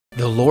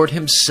The Lord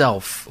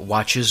Himself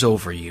Watches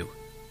Over You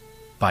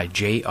by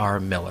J.R.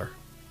 Miller.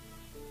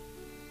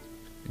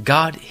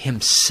 God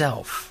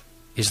Himself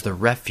is the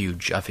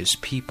refuge of His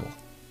people.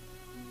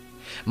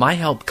 My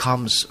help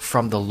comes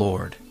from the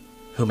Lord,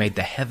 who made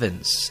the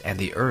heavens and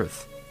the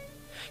earth.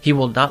 He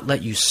will not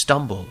let you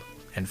stumble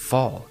and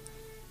fall.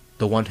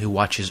 The one who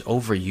watches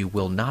over you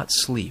will not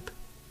sleep.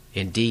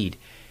 Indeed,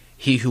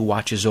 He who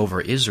watches over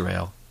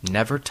Israel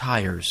never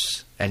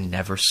tires and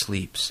never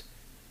sleeps.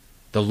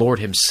 The Lord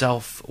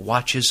Himself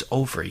watches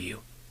over you.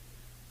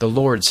 The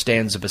Lord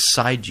stands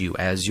beside you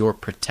as your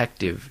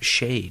protective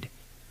shade.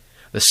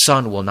 The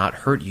sun will not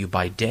hurt you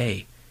by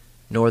day,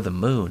 nor the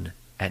moon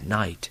at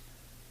night.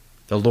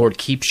 The Lord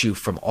keeps you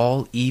from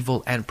all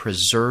evil and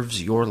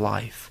preserves your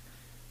life.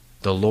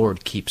 The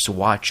Lord keeps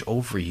watch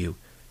over you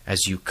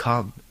as you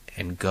come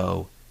and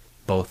go,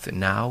 both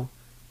now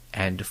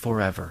and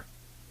forever.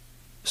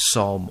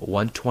 Psalm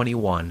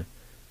 121,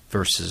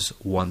 verses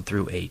 1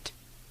 through 8.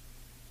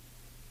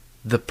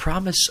 The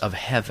promise of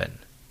heaven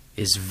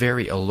is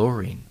very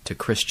alluring to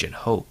Christian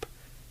hope.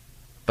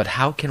 But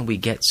how can we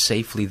get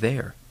safely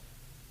there?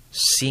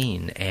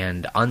 Seen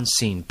and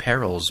unseen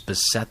perils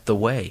beset the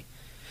way,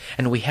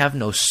 and we have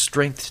no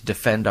strength to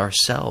defend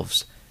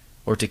ourselves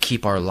or to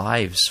keep our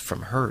lives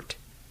from hurt.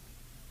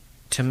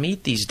 To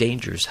meet these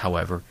dangers,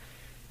 however,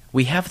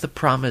 we have the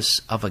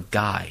promise of a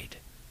guide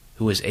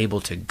who is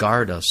able to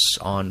guard us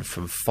on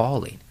from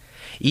falling,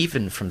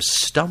 even from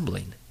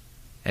stumbling,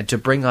 and to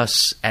bring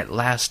us at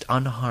last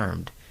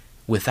unharmed,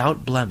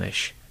 without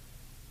blemish,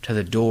 to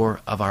the door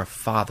of our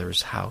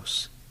Father's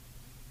house.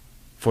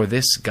 For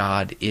this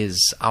God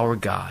is our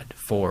God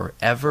for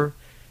ever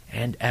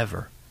and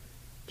ever.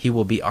 He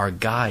will be our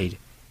guide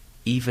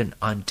even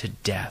unto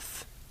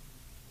death.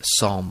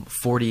 Psalm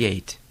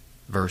 48,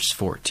 verse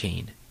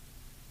 14.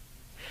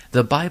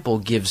 The Bible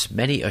gives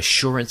many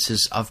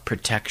assurances of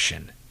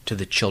protection to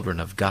the children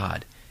of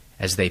God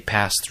as they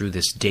pass through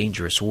this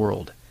dangerous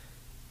world.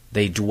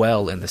 They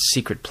dwell in the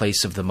secret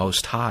place of the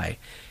Most High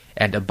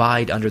and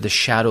abide under the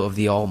shadow of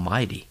the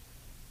Almighty.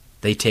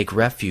 They take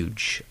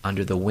refuge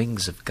under the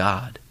wings of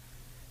God.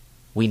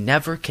 We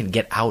never can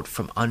get out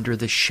from under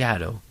the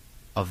shadow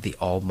of the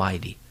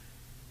Almighty.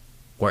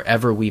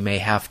 Wherever we may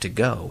have to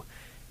go,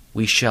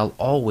 we shall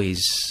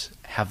always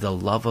have the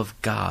love of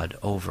God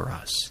over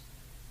us.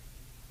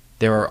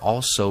 There are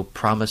also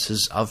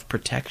promises of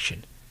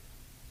protection.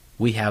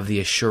 We have the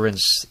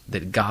assurance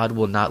that God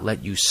will not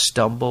let you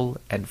stumble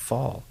and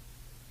fall.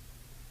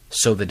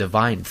 So the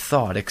divine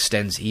thought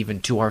extends even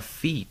to our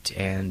feet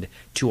and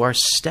to our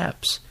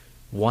steps,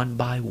 one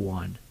by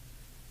one.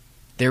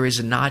 There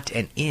is not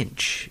an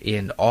inch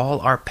in all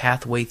our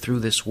pathway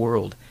through this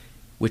world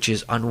which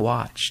is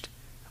unwatched,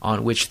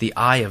 on which the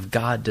eye of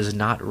God does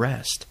not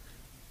rest.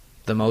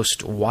 The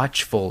most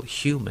watchful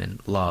human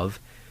love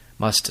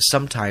must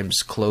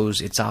sometimes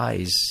close its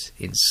eyes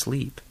in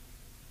sleep.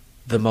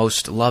 The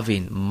most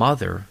loving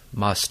mother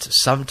must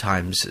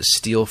sometimes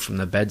steal from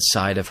the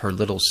bedside of her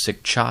little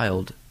sick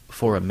child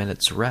for a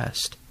minute's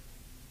rest.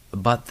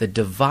 But the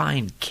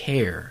divine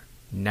care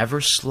never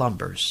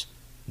slumbers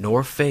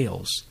nor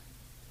fails,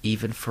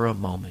 even for a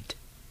moment.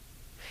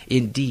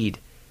 Indeed,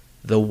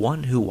 the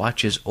one who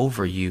watches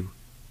over you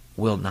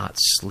will not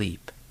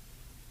sleep.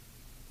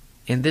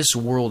 In this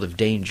world of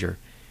danger,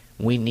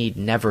 we need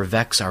never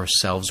vex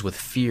ourselves with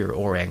fear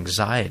or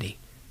anxiety,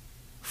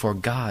 for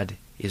God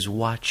is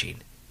watching,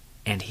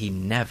 and He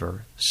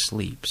never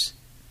sleeps.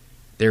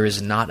 There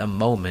is not a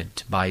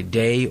moment by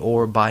day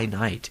or by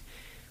night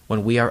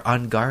when we are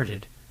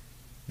unguarded.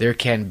 There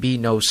can be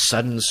no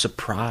sudden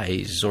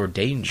surprise or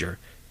danger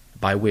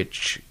by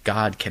which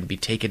God can be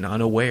taken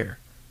unaware.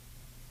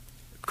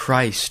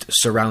 Christ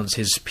surrounds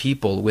His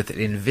people with an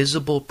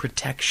invisible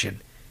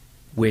protection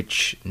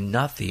which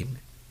nothing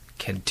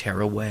can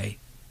tear away.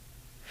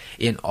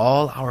 In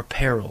all our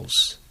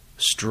perils,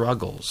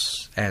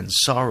 struggles, and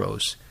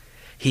sorrows,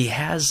 He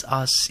has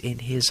us in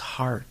His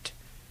heart.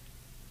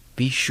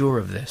 Be sure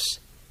of this.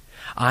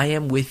 I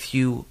am with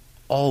you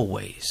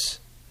always,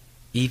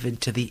 even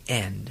to the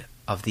end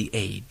of the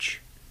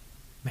age.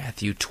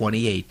 Matthew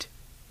 28,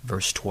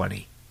 verse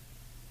 20.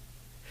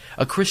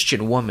 A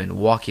Christian woman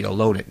walking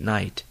alone at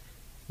night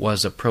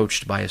was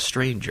approached by a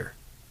stranger.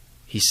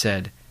 He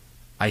said,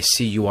 "I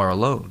see you are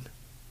alone."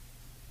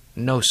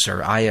 "No,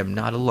 sir, I am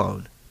not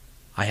alone.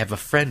 I have a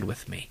friend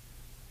with me."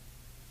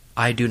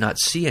 "I do not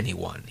see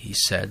anyone," he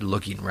said,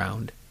 looking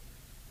round.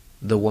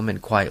 The woman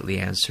quietly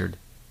answered,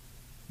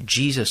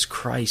 "Jesus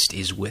Christ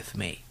is with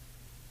me."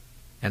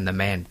 And the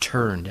man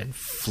turned and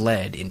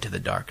fled into the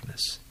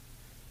darkness.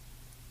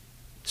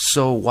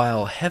 So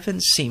while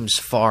heaven seems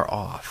far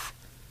off,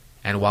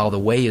 and while the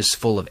way is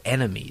full of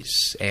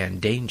enemies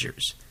and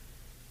dangers,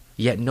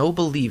 yet no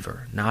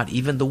believer, not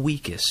even the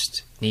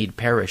weakest, need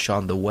perish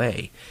on the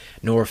way,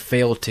 nor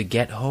fail to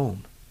get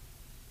home.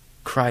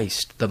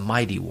 Christ, the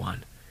Mighty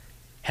One,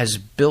 has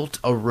built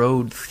a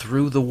road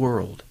through the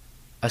world,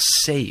 a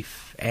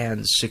safe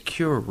and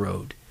secure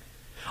road,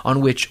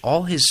 on which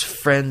all His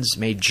friends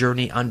may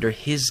journey under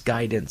His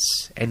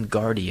guidance and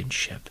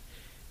guardianship.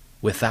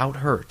 without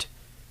hurt,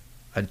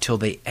 until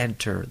they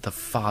enter the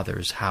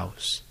Father's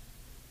house.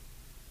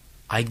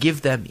 I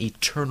give them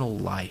eternal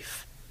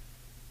life,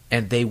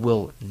 and they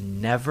will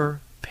never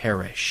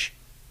perish,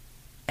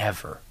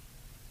 ever.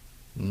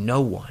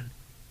 No one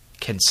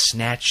can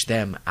snatch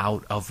them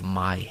out of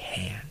my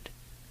hand.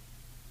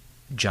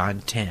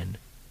 John 10,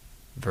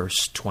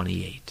 verse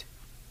 28.